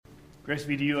Grace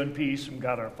be to you and peace from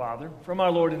God our Father, from our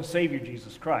Lord and Savior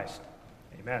Jesus Christ.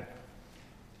 Amen.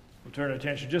 We'll turn our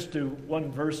attention just to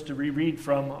one verse to reread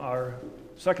from our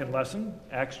second lesson,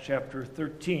 Acts chapter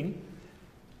 13,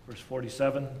 verse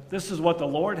 47. This is what the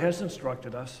Lord has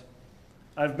instructed us.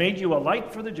 I've made you a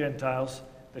light for the Gentiles,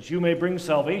 that you may bring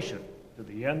salvation to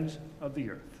the ends of the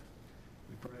earth.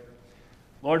 We pray.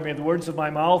 Lord, may the words of my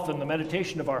mouth and the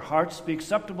meditation of our hearts be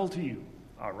acceptable to you,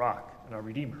 our rock and our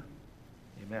Redeemer.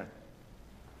 Amen.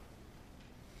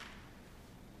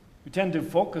 We tend to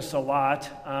focus a lot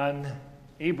on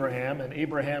Abraham and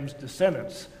Abraham's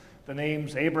descendants. The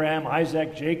names Abraham,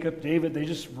 Isaac, Jacob, David, they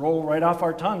just roll right off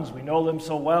our tongues. We know them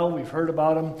so well. We've heard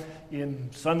about them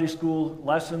in Sunday school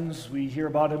lessons. We hear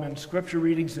about them in scripture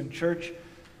readings in church.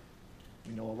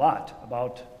 We know a lot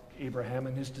about Abraham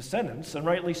and his descendants, and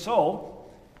rightly so,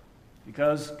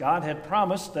 because God had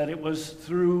promised that it was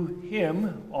through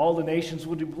him all the nations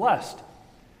would be blessed.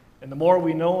 And the more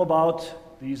we know about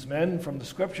these men from the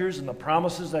scriptures and the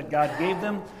promises that God gave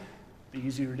them, the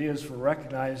easier it is for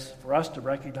us to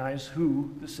recognize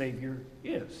who the Savior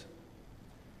is.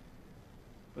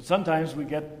 But sometimes we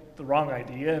get the wrong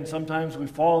idea, and sometimes we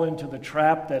fall into the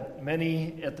trap that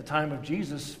many at the time of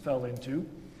Jesus fell into.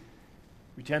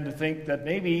 We tend to think that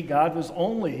maybe God was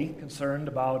only concerned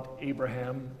about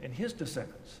Abraham and his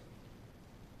descendants.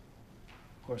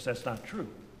 Of course, that's not true.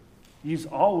 He's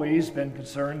always been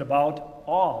concerned about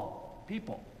all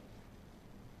people.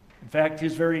 In fact,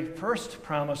 his very first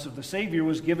promise of the Savior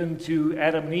was given to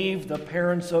Adam and Eve, the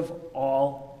parents of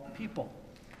all people.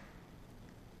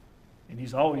 And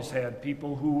he's always had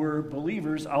people who were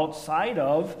believers outside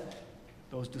of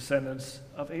those descendants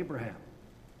of Abraham.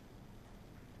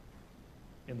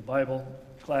 In the Bible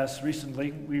class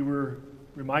recently, we were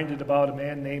reminded about a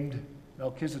man named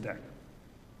Melchizedek.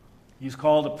 He's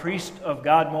called a priest of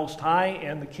God Most High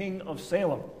and the king of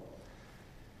Salem.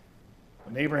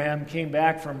 When Abraham came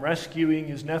back from rescuing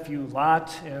his nephew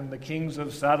Lot and the kings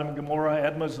of Sodom and Gomorrah,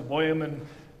 Admah, Zeboim, and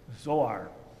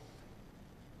Zoar,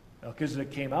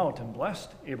 Melchizedek came out and blessed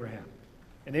Abraham.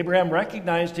 And Abraham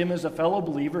recognized him as a fellow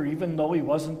believer, even though he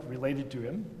wasn't related to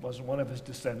him, wasn't one of his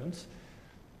descendants.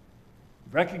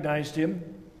 He recognized him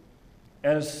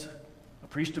as a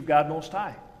priest of God Most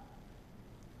High.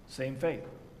 Same faith.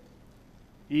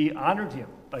 He honored him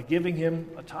by giving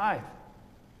him a tithe.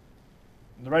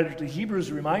 And the writer to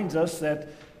Hebrews reminds us that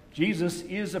Jesus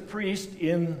is a priest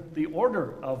in the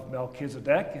order of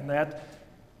Melchizedek, and that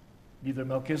neither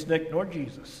Melchizedek nor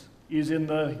Jesus is in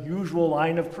the usual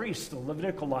line of priests, the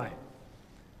Levitical line.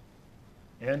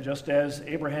 And just as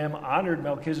Abraham honored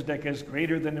Melchizedek as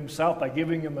greater than himself by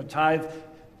giving him a tithe,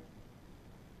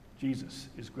 Jesus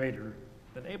is greater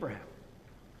than Abraham.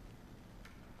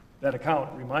 That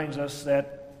account reminds us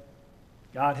that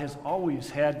God has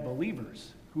always had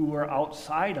believers who were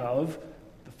outside of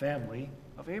the family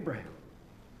of Abraham.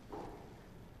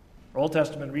 Our Old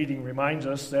Testament reading reminds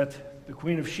us that the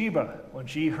Queen of Sheba, when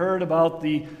she heard about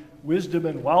the wisdom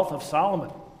and wealth of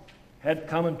Solomon, had to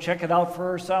come and check it out for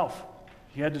herself.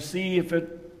 She had to see if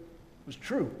it was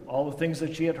true, all the things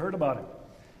that she had heard about him.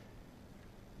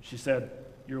 She said,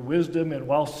 "Your wisdom and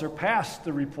wealth surpassed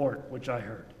the report which I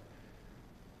heard."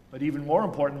 But even more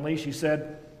importantly, she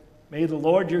said, "May the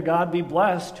Lord your God be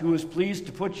blessed, who is pleased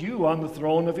to put you on the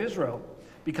throne of Israel.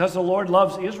 Because the Lord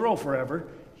loves Israel forever,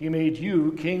 he made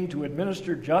you king to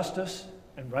administer justice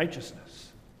and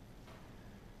righteousness."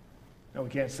 Now, we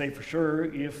can't say for sure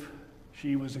if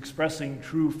she was expressing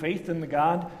true faith in the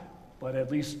God, but at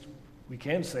least we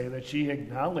can say that she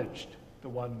acknowledged the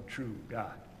one true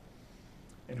God.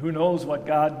 And who knows what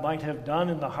God might have done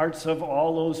in the hearts of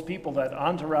all those people, that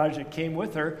entourage that came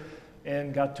with her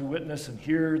and got to witness and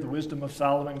hear the wisdom of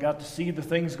Solomon, got to see the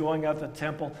things going on at the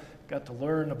temple, got to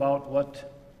learn about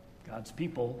what God's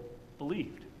people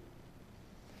believed.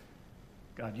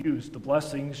 God used the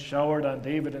blessings showered on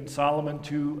David and Solomon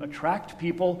to attract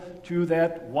people to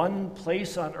that one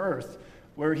place on earth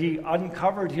where he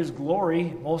uncovered his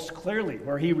glory most clearly,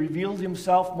 where he revealed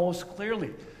himself most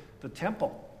clearly, the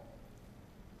temple.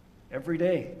 Every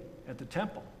day at the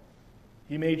temple,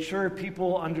 he made sure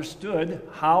people understood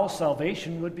how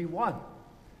salvation would be won.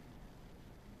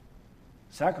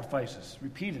 Sacrifices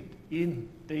repeated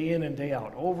day in and day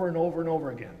out, over and over and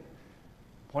over again,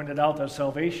 pointed out that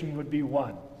salvation would be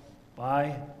won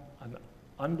by an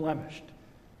unblemished,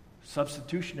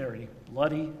 substitutionary,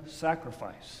 bloody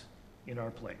sacrifice in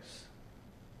our place.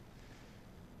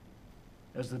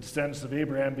 As the descendants of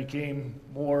Abraham became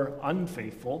more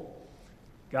unfaithful,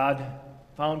 God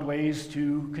found ways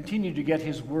to continue to get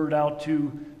his word out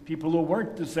to people who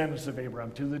weren't descendants of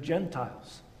Abraham, to the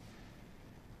Gentiles.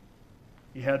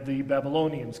 He had the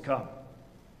Babylonians come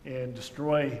and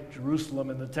destroy Jerusalem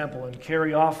and the temple and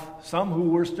carry off some who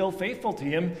were still faithful to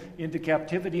him into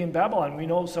captivity in Babylon. We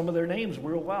know some of their names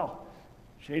real well: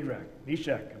 Shadrach,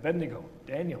 Meshach, Abednego,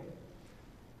 Daniel.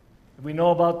 And we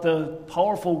know about the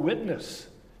powerful witness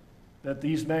that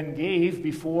these men gave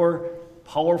before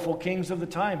powerful kings of the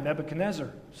time: Nebuchadnezzar,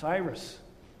 Cyrus.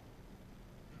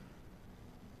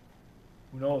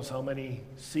 Who knows how many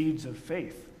seeds of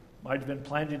faith might have been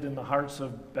planted in the hearts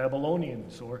of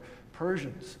Babylonians or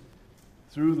Persians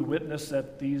through the witness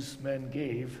that these men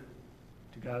gave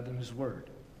to God and his word.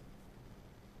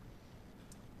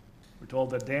 We're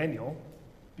told that Daniel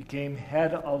became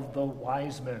head of the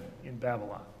wise men in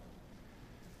Babylon.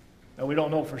 Now, we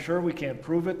don't know for sure, we can't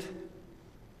prove it,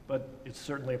 but it's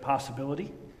certainly a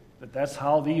possibility that that's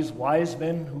how these wise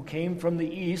men who came from the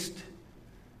east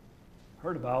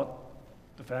heard about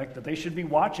the fact that they should be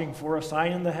watching for a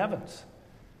sign in the heavens.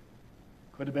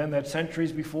 Could have been that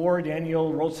centuries before,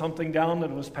 Daniel wrote something down that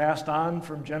was passed on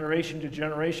from generation to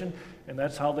generation, and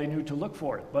that's how they knew to look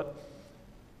for it. But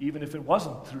even if it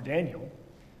wasn't through Daniel,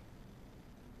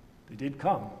 they did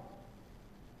come,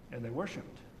 and they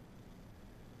worshiped.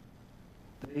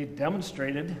 They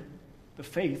demonstrated the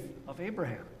faith of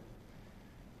Abraham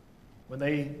when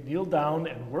they kneeled down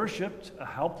and worshiped a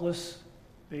helpless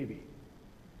baby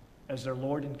as their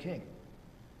Lord and King.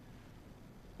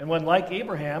 And when, like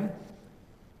Abraham,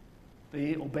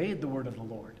 they obeyed the word of the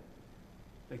Lord,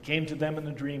 they came to them in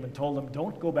a dream and told them,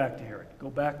 "Don't go back to Herod, go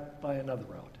back by another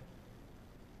route."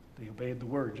 They obeyed the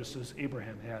word just as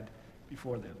Abraham had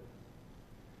before them.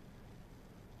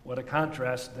 What a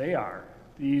contrast they are,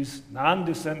 these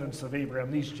non-descendants of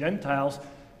Abraham, these Gentiles,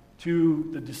 to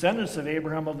the descendants of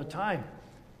Abraham of the time.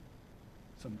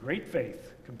 Some great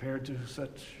faith compared to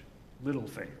such little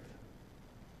faith.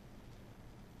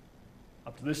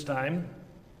 Up to this time,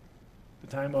 the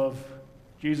time of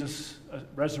Jesus'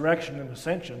 resurrection and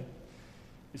ascension,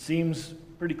 it seems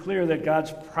pretty clear that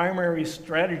God's primary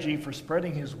strategy for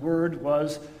spreading his word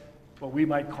was what we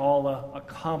might call a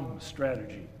come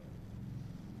strategy.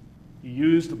 He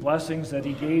used the blessings that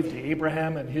he gave to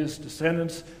Abraham and his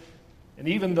descendants, and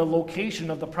even the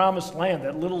location of the promised land,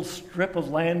 that little strip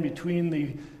of land between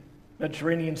the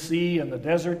Mediterranean Sea and the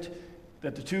desert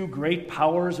that the two great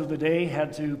powers of the day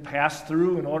had to pass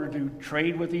through in order to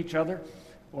trade with each other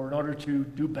or in order to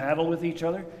do battle with each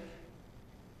other.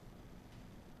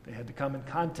 They had to come in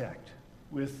contact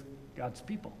with God's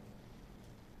people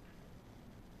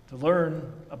to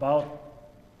learn about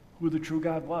who the true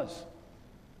God was,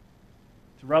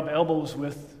 to rub elbows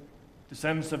with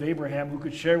descendants of Abraham who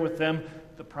could share with them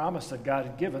the promise that God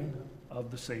had given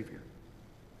of the Savior.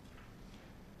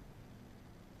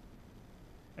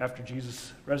 After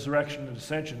Jesus' resurrection and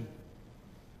ascension,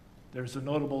 there's a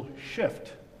notable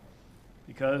shift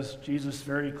because Jesus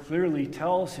very clearly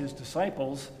tells his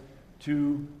disciples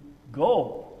to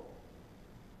go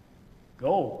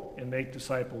and make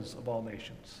disciples of all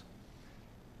nations.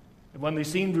 And when they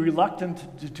seemed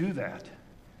reluctant to do that,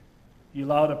 he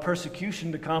allowed a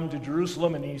persecution to come to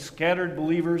Jerusalem, and he scattered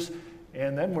believers,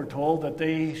 and then we're told that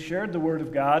they shared the word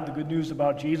of God, the good news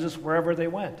about Jesus, wherever they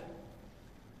went.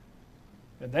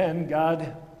 And then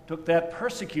God took that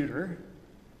persecutor,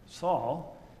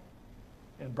 Saul,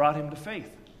 and brought him to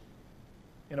faith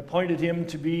and appointed him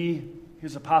to be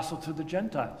his apostle to the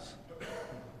Gentiles.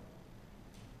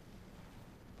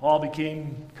 Paul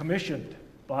became commissioned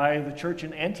by the church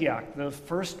in Antioch, the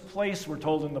first place, we're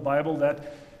told in the Bible,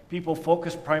 that people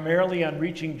focused primarily on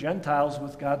reaching Gentiles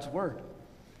with God's word.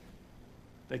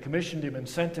 They commissioned him and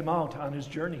sent him out on his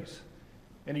journeys.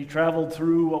 And he traveled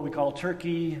through what we call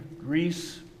Turkey,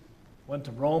 Greece, went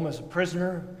to Rome as a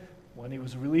prisoner. When he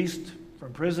was released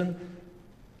from prison,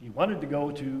 he wanted to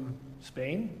go to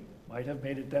Spain, might have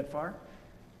made it that far,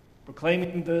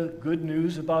 proclaiming the good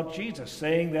news about Jesus,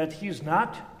 saying that he's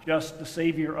not just the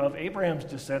Savior of Abraham's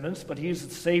descendants, but he's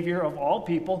the Savior of all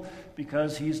people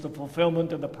because he's the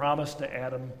fulfillment of the promise to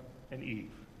Adam and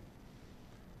Eve.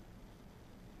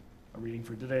 Our reading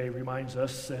for today reminds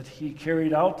us that he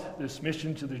carried out this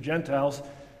mission to the Gentiles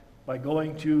by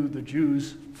going to the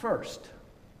Jews first.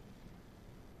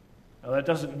 Now, that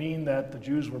doesn't mean that the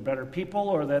Jews were better people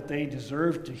or that they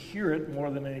deserved to hear it more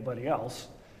than anybody else.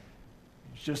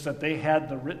 It's just that they had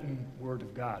the written word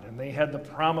of God, and they had the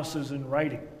promises in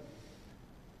writing.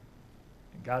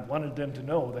 And God wanted them to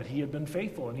know that he had been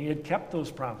faithful, and he had kept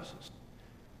those promises.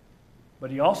 But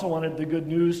he also wanted the good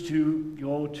news to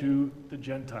go to the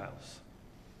Gentiles.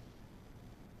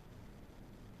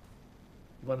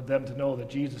 He wanted them to know that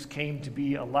Jesus came to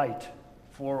be a light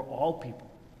for all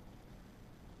people.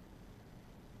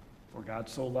 For God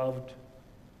so loved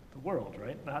the world,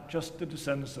 right? Not just the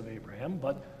descendants of Abraham,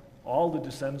 but all the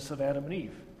descendants of Adam and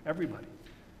Eve, everybody,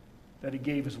 that he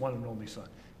gave his one and only Son.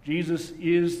 Jesus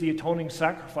is the atoning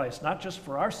sacrifice, not just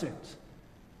for our sins,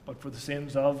 but for the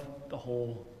sins of the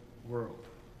whole world.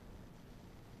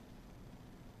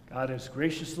 God has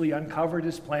graciously uncovered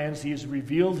his plans. He has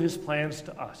revealed his plans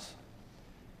to us.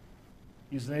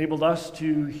 He's enabled us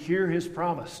to hear his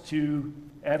promise to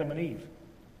Adam and Eve,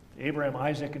 to Abraham,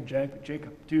 Isaac, and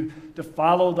Jacob, to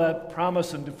follow that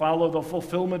promise and to follow the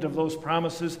fulfillment of those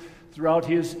promises throughout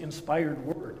his inspired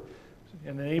word,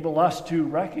 and enable us to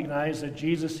recognize that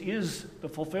Jesus is the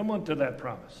fulfillment of that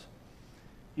promise.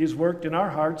 He has worked in our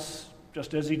hearts,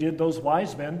 just as he did those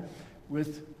wise men,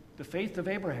 with the faith of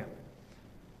Abraham.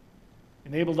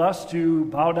 Enabled us to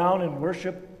bow down and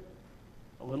worship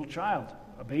a little child,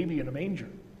 a baby in a manger,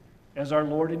 as our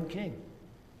Lord and King.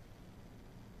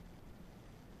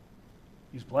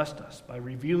 He's blessed us by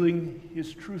revealing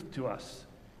his truth to us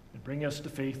and bringing us to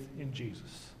faith in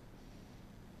Jesus.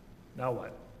 Now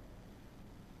what?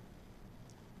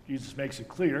 Jesus makes it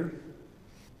clear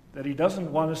that he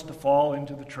doesn't want us to fall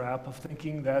into the trap of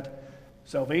thinking that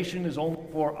salvation is only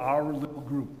for our little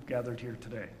group gathered here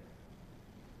today.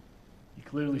 He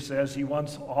clearly says he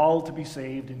wants all to be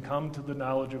saved and come to the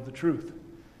knowledge of the truth.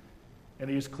 And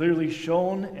he has clearly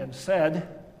shown and said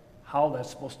how that's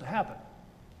supposed to happen.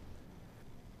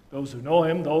 Those who know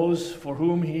him, those for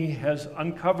whom he has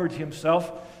uncovered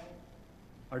himself,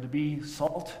 are to be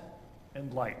salt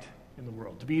and light in the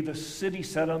world, to be the city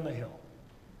set on the hill.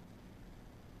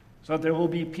 So that there will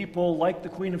be people like the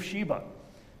Queen of Sheba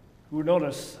who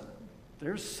notice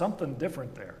there's something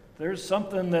different there. There's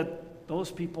something that those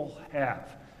people have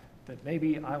that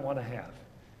maybe I want to have.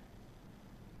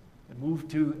 And move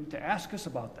to ask us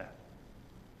about that.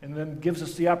 And then gives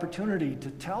us the opportunity to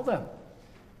tell them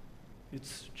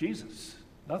it's Jesus,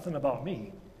 nothing about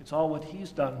me. It's all what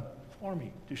he's done for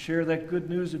me, to share that good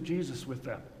news of Jesus with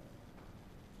them.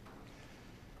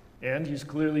 And he's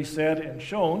clearly said and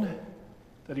shown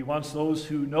that he wants those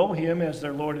who know him as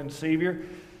their Lord and Savior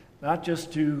not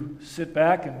just to sit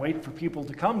back and wait for people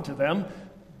to come to them,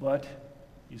 but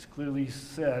he's clearly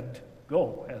said,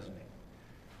 go, hasn't he?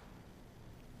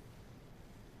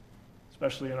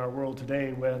 Especially in our world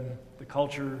today when the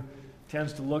culture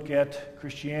tends to look at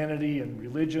Christianity and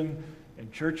religion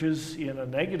and churches in a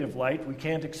negative light, we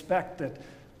can't expect that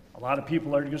a lot of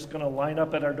people are just going to line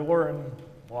up at our door and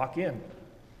walk in.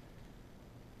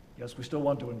 Yes, we still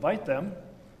want to invite them,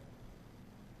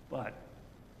 but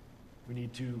we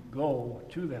need to go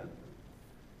to them.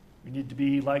 We need to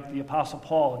be like the Apostle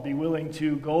Paul and be willing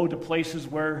to go to places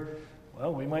where,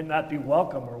 well, we might not be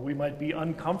welcome or we might be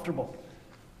uncomfortable.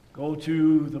 Go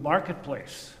to the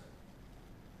marketplace.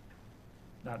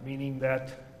 Not meaning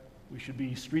that we should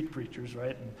be street preachers,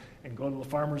 right? And go to the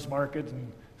farmer's market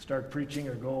and start preaching,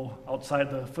 or go outside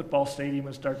the football stadium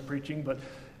and start preaching, but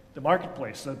the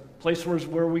marketplace, the place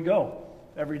where we go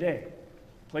every day.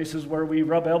 Places where we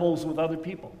rub elbows with other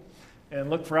people and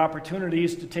look for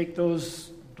opportunities to take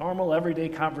those normal, everyday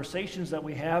conversations that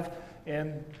we have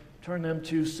and turn them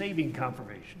to saving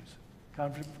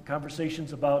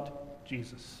conversations about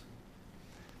Jesus.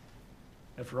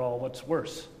 After all, what's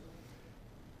worse?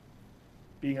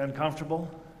 Being uncomfortable?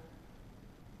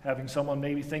 Having someone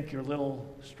maybe think you're a little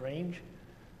strange?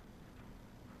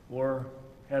 Or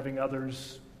having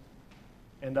others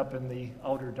end up in the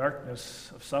outer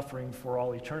darkness of suffering for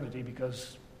all eternity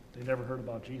because they never heard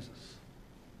about Jesus?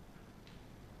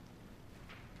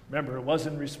 Remember, it was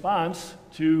in response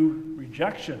to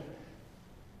rejection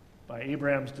by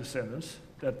Abraham's descendants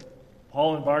that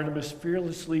Paul and Barnabas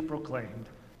fearlessly proclaimed,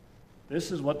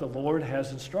 "This is what the Lord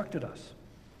has instructed us.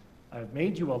 I have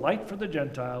made you a light for the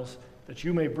Gentiles, that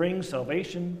you may bring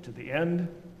salvation to the end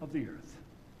of the earth."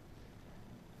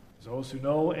 Those who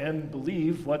know and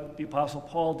believe what the Apostle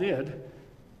Paul did,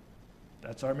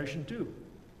 that's our mission too,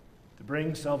 to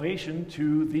bring salvation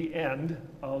to the end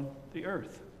of the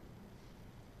earth.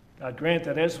 God grant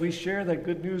that as we share that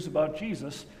good news about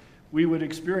Jesus, we would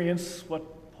experience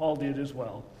what Paul did as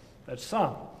well, that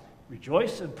some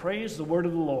rejoice and praise the word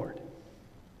of the Lord,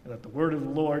 and that the word of the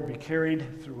Lord be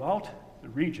carried throughout the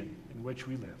region in which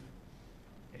we live.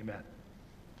 Amen.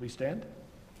 Please stand.